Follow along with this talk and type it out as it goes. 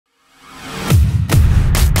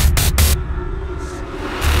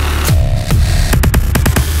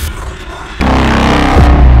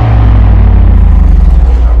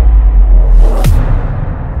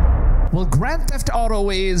Auto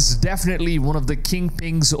is definitely one of the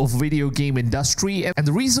kingpins of video game industry, and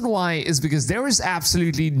the reason why is because there is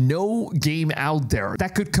absolutely no game out there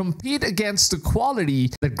that could compete against the quality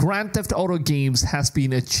that Grand Theft Auto games has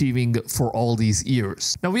been achieving for all these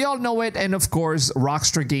years. Now we all know it, and of course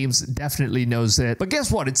Rockstar Games definitely knows it, but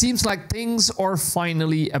guess what? It seems like things are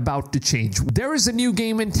finally about to change. There is a new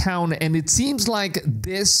game in town, and it seems like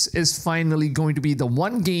this is finally going to be the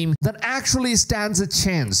one game that actually stands a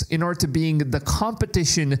chance in order to being the competition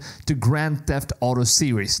to Grand Theft Auto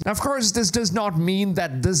series. Now, of course, this does not mean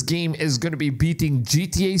that this game is going to be beating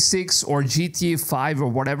GTA 6 or GTA 5 or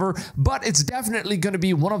whatever, but it's definitely going to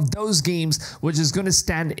be one of those games which is going to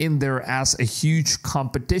stand in there as a huge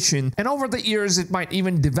competition, and over the years it might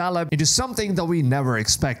even develop into something that we never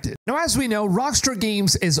expected. Now, as we know, Rockstar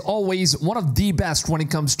Games is always one of the best when it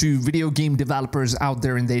comes to video game developers out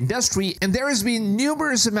there in the industry, and there has been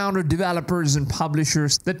numerous amount of developers and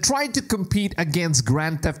publishers that tried to compete against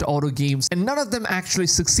Grand Theft Auto games, and none of them actually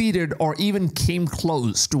succeeded or even came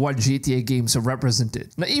close to what GTA games have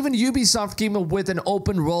represented. Now, even Ubisoft came up with an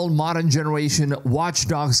open world modern generation Watch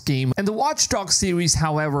Dogs game, and the Watch Dogs series,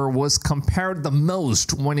 however, was compared the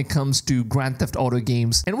most when it comes to Grand Theft Auto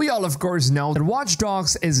games, and we all of course know that Watch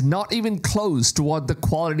Dogs is not even close to what the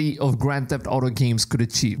quality of Grand Theft Auto games could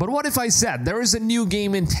achieve. But what if I said there is a new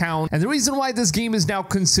game in town, and the reason why this game is now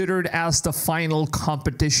considered as the final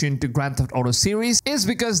competition to Grand Theft Auto series is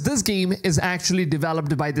because this game is actually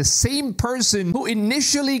developed by the same person who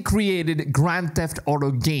initially created Grand Theft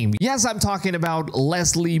Auto game. Yes, I'm talking about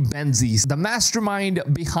Leslie Benzies, the mastermind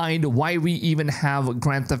behind why we even have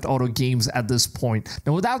Grand Theft Auto games at this point.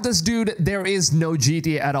 Now, without this dude, there is no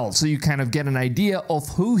GTA at all, so you kind of get an idea of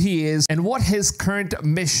who he is and what his current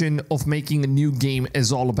mission of making a new game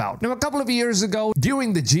is all about. Now, a couple of years ago,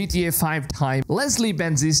 during the GTA 5 time, Leslie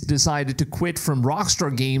Benzies decided to quit from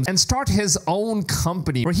Rockstar Games and start his own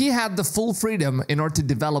company where he had the full freedom in order to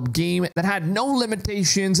develop game that had no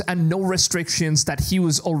limitations and no restrictions that he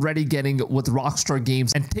was already getting with Rockstar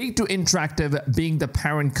Games and Take-Two Interactive being the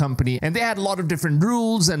parent company, and they had a lot of different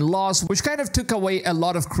rules and laws which kind of took away a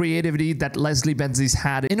lot of creativity that Leslie Benzies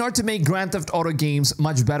had in order to make Grand Theft Auto games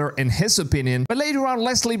much better in his opinion. But later on,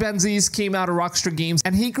 Leslie Benzies came out of Rockstar Games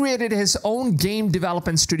and he created his own game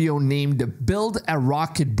development studio named Build a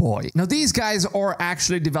Rocket Boy. Now, these guys are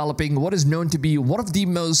actually developing what is known to be one of the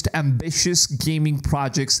most ambitious gaming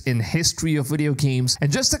projects in history of video games,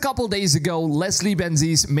 and just a couple days ago, Leslie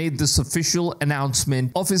Benzies made this official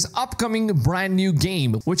announcement of his upcoming brand new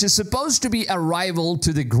game, which is supposed to be a rival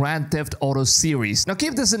to the Grand Theft Auto series. Now,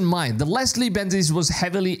 keep this in mind, the Leslie Benzies was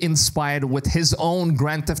heavily inspired with his own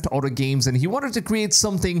Grand Theft Auto games, and he wanted to create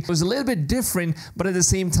something that was a little bit different, but at the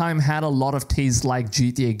same time had a lot of taste like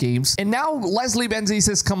GTA games. And now Leslie Benzies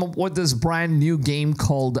has come up with this brand new game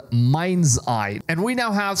called Mindseye, and we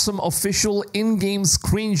now have some official in-game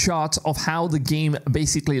screenshots of how the game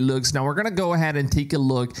basically looks. Now we're gonna go ahead and take a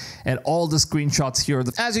look at all the screenshots here.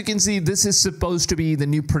 As you can see, this is supposed to be the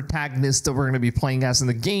new protagonist that we're gonna be playing as in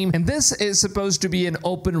the game, and this is supposed to be an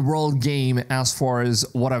open world game as far as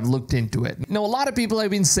what I've looked into it. Now, a lot of people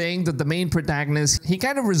have been saying that the main protagonist, he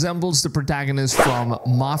kind of resembles the protagonist from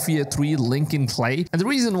Mafia 3, Lincoln Clay, and the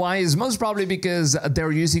reason why is most probably because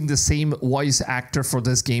they're using the same voice actor for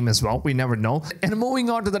this game as well. We never know. And moving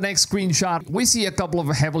on to the next screenshot, we see a couple of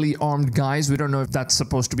heavily armed guys. We don't know if that's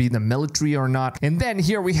supposed to be the military or not. And then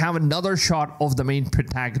here we have another shot of the main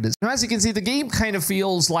protagonist. Now, as you can see, the game kind of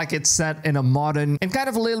feels like it's set in a modern and kind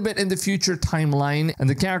of a little bit in the future timeline, and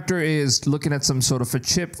the character is looking at some sort of a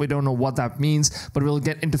chip. We don't know what that means, but we'll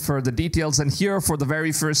get into further details. And here, for the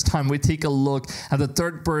very first time, we take a look at the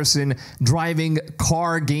third person driving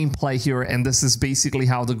car gameplay here, and this is basically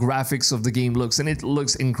how the graphics of the game looks, and it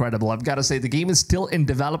looks incredible. I've got to say, the game is still in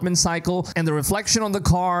development cycle, and the reflection on the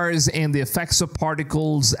cars and the effects of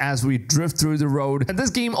particles as we drift through the road, and this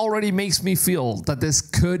game already makes me feel that this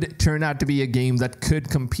could turn out to be a game that could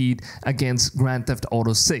compete against Grand Theft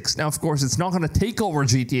Auto 6. Now, of course, it's not going to take over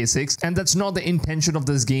GTA 6, and that's not the intention of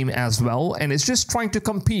this game as well, and it's just trying to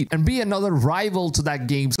compete and be another rival to that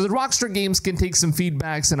game, so the Rockstar Games can take some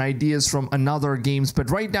feedbacks and ideas from another games. But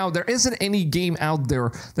right now, there isn't any game out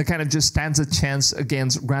there that kind of just stands a chance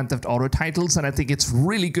against Grand Theft Auto titles, and I think it's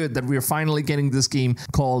really good that we're finally getting this game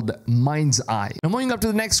called Mindseye. Now, moving up to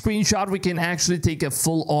the next screenshot, we can actually take a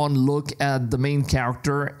full-on look at the main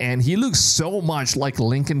character, and he looks so much like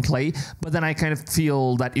Lincoln Clay, but then I kind of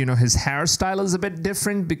feel that, you know, his hairstyle is a bit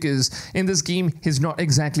different because in this game, he's not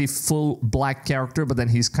exactly full black character, but then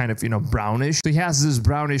he's kind of, you know, brownish. So he has this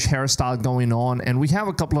brownish hairstyle going on, and we have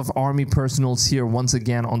a couple of army personals here once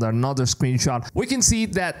again on another screenshot. We can see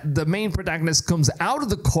that the main protagonist comes out of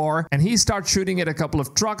the car, and he he starts shooting at a couple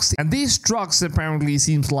of trucks, and these trucks apparently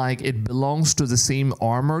seems like it belongs to the same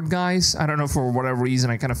armored guys. I don't know, for whatever reason,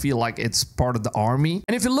 I kind of feel like it's part of the army.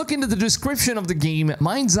 And if you look into the description of the game,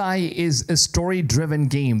 Mindseye is a story-driven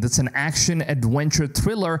game that's an action-adventure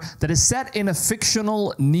thriller that is set in a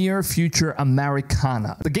fictional near-future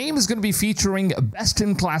Americana. The game is going to be featuring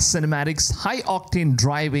best-in-class cinematics, high-octane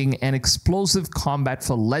driving, and explosive combat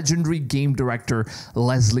for legendary game director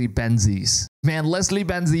Leslie Benzies. Man, Leslie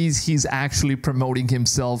Benzies, he's actually promoting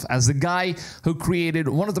himself as the guy who created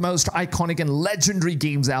one of the most iconic and legendary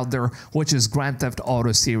games out there, which is Grand Theft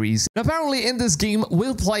Auto series. And apparently in this game,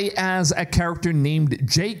 we'll play as a character named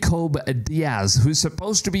Jacob Diaz, who's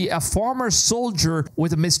supposed to be a former soldier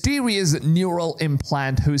with a mysterious neural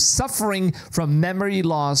implant who's suffering from memory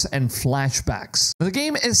loss and flashbacks. The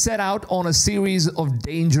game is set out on a series of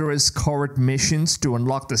dangerous covert missions to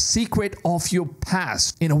unlock the secret of your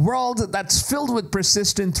past in a world that's filled with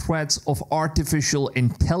persistent threats of artificial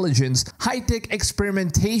intelligence, high-tech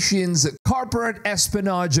experimentations, corporate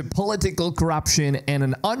espionage, political corruption, and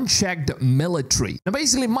an unchecked military. Now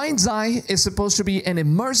basically, Mindseye is supposed to be an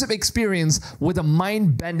immersive experience with a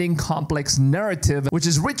mind-bending complex narrative which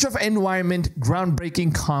is rich of environment,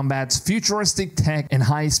 groundbreaking combats, futuristic tech, and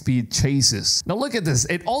high-speed chases. Now look at this.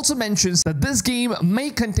 It also mentions that this game may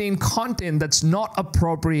contain content that's not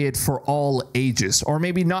appropriate for all ages, or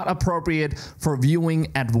maybe not appropriate for viewing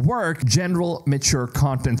at work, general mature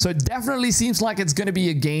content. So it definitely seems like it's going to be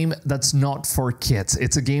a game that's not for kids.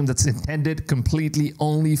 It's a game that's intended completely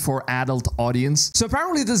only for adult audience. So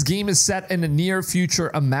apparently this game is set in a near future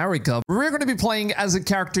America. We're going to be playing as a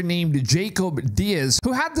character named Jacob Diaz,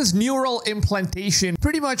 who had this neural implantation,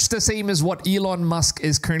 pretty much the same as what Elon Musk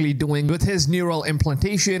is currently doing with his neural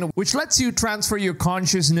implantation, which lets you transfer your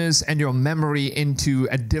consciousness and your memory into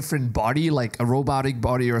a different body, like a robotic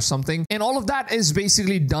body or something. And all of that is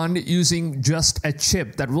basically done using just a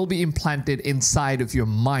chip that will be implanted inside of your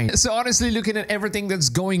mind. So honestly, looking at everything that's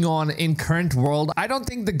going on in current world, I don't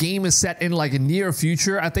think the game is set in like a near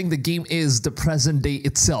future. I think the game is the present day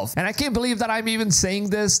itself. And I can't believe that I'm even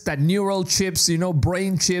saying this, that neural chips, you know,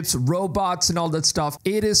 brain chips, robots and all that stuff,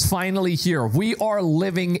 it is finally here. We are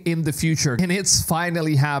living in the future and it's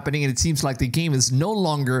finally happening, and it seems like the game is no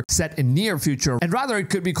longer set in near future, and rather it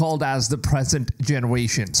could be called as the present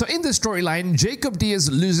generation. So in the storyline, Jacob Diaz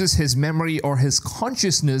loses his memory or his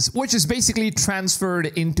consciousness, which is basically transferred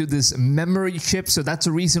into this memory chip. So that's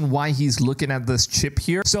the reason why he's looking at this chip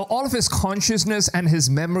here. So all of his consciousness and his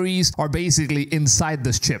memories are basically inside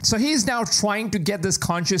this chip. So he's now trying to get this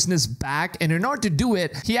consciousness back, and in order to do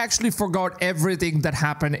it, he actually forgot everything that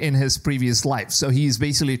happened in his previous life. So he's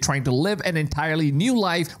basically trying to live an entirely new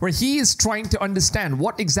life where he is trying to understand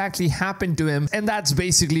what exactly happened to him, and that's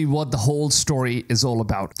basically what the whole story is all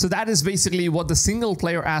about. So that is basically what the single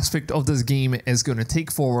player aspect of this game is going to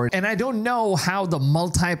take forward. And I don't know how the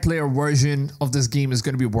multiplayer version of this game is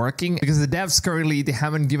going to be working, because the devs currently, they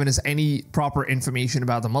haven't given us any proper information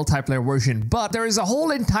about the multiplayer version, but there is a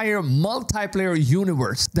whole entire multiplayer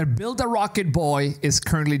universe that Build a Rocket Boy is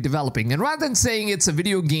currently developing. And rather than saying it's a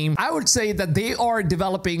video game, I would say that they are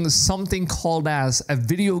developing something called as a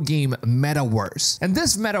video game metaverse. And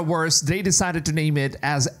this metaverse, they decided to name it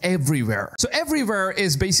as Everywhere. So Everywhere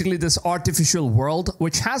is basically this artificial world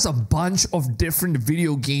which has a bunch of different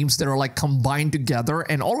video games that are like combined together,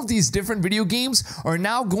 and all of these different video games are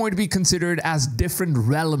now going to be considered as different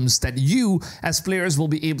realms that you as players will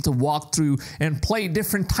be able to walk through and play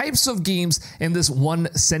different types of games in this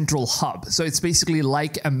one central hub. So it's basically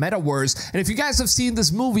like a metaverse. And if you guys have seen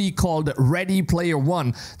this movie called Ready Player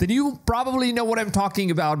One, then you probably know what I'm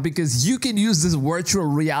talking about, because you can use this virtual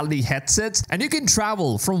reality headsets and you can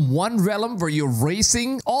travel from one realm where you're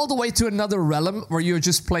racing all the way to another realm where you're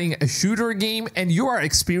just playing a shooter game and you are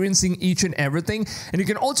experiencing each and everything. And you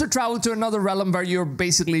can also travel to another realm where you're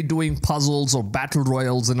basically doing puzzles or battle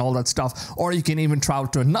royals and all that stuff. Or you can even travel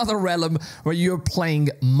to another realm where you're playing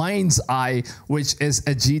Mindseye, which is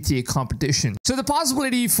a GTA competition. So the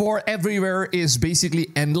possibility for Everywhere is basically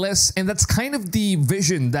endless, and that's kind of the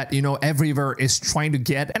vision that, you know, Everywhere is trying to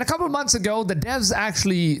get. And a couple of months ago, the devs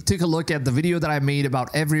actually took a look at the video that I made about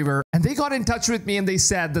Everywhere, and they got in touch with me and they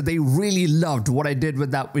said that they really loved what I did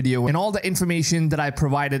with that video and all the information that I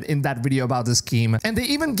provided in that video about this game. And they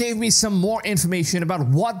even gave me some more information about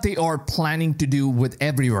what they are planning to do with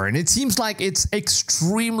Everywhere. And it seems like it's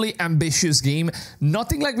extremely ambitious game,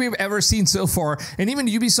 nothing like we've ever seen so far. And even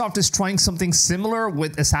Ubisoft is trying something similar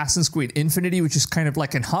with Assassin's Creed Infinity, which is kind of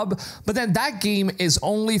like an hub, but then that game is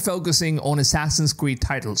only focusing on Assassin's Creed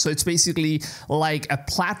titles. So it's basically like a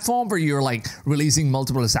platform where you're like releasing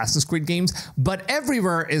multiple Assassin's Creed games, but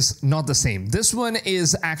Everywhere is is not the same. This one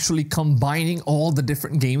is actually combining all the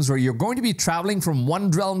different games where you're going to be traveling from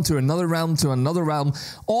one realm to another realm to another realm,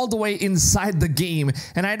 all the way inside the game.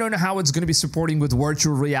 And I don't know how it's going to be supporting with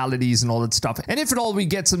virtual realities and all that stuff. And if at all we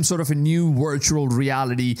get some sort of a new virtual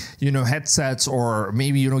reality, headsets or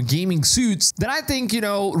maybe, gaming suits, then I think,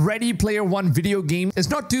 Ready Player One video game is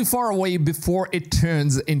not too far away before it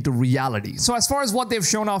turns into reality. So as far as what they've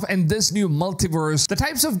shown off in this new multiverse, the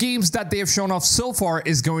types of games that they have shown off so far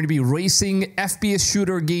is going to be racing, FPS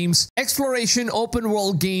shooter games, exploration, open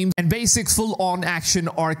world games, and basic full-on action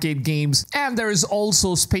arcade games. And there is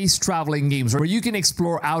also space traveling games where you can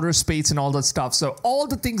explore outer space and all that stuff. So all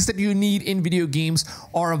the things that you need in video games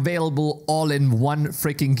are available all in one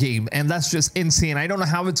freaking game. And that's just insane. I don't know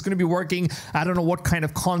how it's going to be working. I don't know what kind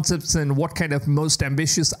of concepts and what kind of most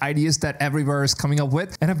ambitious ideas that Everywhere is coming up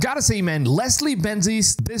with. And I've got to say, man, Leslie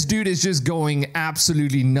Benzies, this dude is just going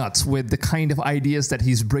absolutely nuts with the kind of ideas that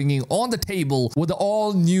he's bringing on the table with the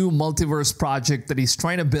all new multiverse project that he's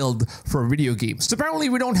trying to build for video games. So apparently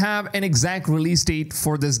we don't have an exact release date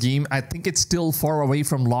for this game. I think it's still far away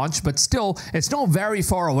from launch, but still it's not very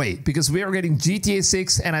far away because we are getting GTA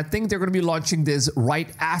 6 and I think they're going to be launching this right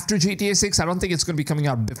after GTA 6. I don't think it's going to be coming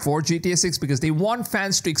out before GTA 6 because they want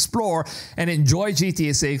fans to explore and enjoy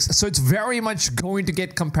GTA 6. So it's very much going to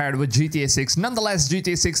get compared with GTA 6. Nonetheless,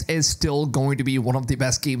 GTA 6 is still going to be one of the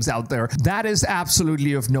best games out there. That is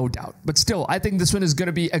absolutely of no doubt. But still, I think this one is going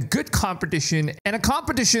to be a good competition and a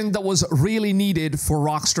competition that was really needed for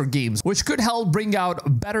Rockstar Games, which could help bring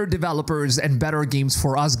out better developers and better games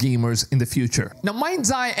for us gamers in the future. Now,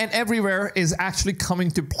 Mindseye and Everywhere is actually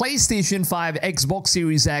coming to PlayStation 5, Xbox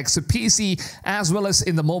Series X, PC, as well as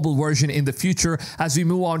in the mobile version in the future as we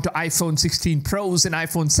move on to iPhone 16 Pros and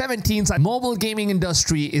iPhone 17s. The mobile gaming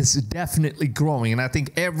industry is definitely growing, and I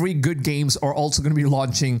think every good games are also going to be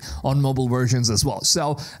launching on mobile versions as well.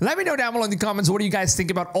 So let me know down below in the comments, what do you guys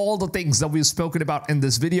think about all the things that we've spoken about in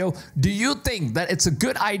this video? Do you think that it's a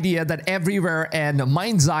good idea that Everywhere and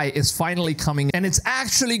Mindseye is finally coming and it's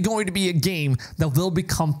actually going to be a game that will be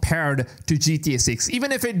compared to GTA 6?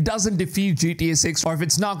 Even if it doesn't defeat GTA 6 or if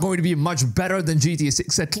it's not going to be much better than GTA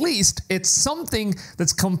 6, at least it's something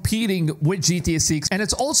that's competing with GTA 6, and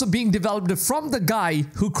it's also being developed from the guy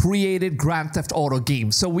who created Grand Theft Auto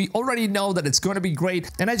games. So we already know that it's going to be great,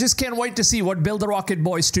 and I just can't wait to see what Build the Rocket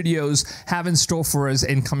Boy Studios have in store for us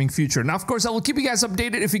in coming future. Now, of course, I will keep you guys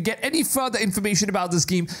updated if we get any further information about this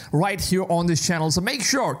game right here on this channel. So make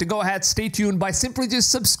sure to go ahead, stay tuned by simply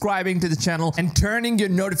just subscribing to the channel and turning your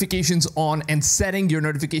notifications on and setting your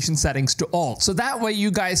notification settings to all. So that way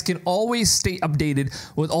you guys can always stay updated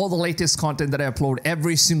with all the latest content that I upload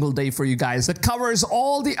every single day for you guys that covers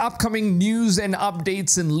all the upcoming news and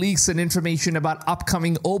updates and leaks and information about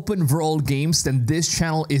upcoming open world games. Then this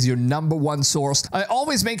channel is your #1 source. I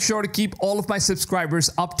always make sure to keep all of my subscribers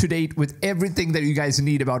up to date with everything that you guys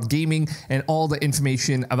need about gaming and all the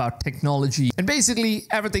information about technology and basically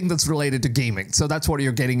everything that's related to gaming. So that's what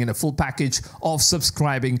you're getting in a full package of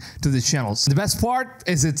subscribing to the channel. So the best part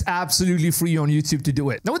is it's absolutely free on YouTube to do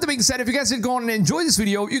it. Now, with that being said, if you guys did go on and enjoy this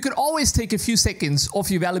video, you can always take a few seconds of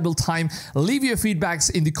your valuable time, leave your feedbacks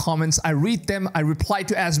in the comments. I read them. I reply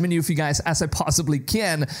to as many of you guys as I possibly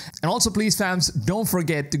can. And also, please, fams, don't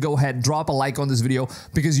forget to go ahead, drop a like on this video,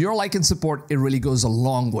 because your like and support, it really goes a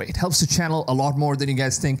long way. It helps the channel a lot more than you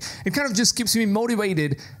guys think. It kind of just keeps me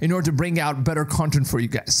motivated in order to bring out better content for you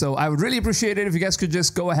guys. So I would really appreciate it if you guys could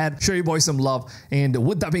just go ahead, show your boy some love. And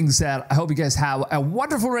with that being said, I hope you guys have a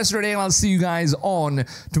wonderful rest of your day, and I'll see you guys on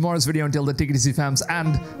tomorrow's video. Until then, take it easy, fams,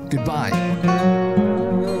 and goodbye.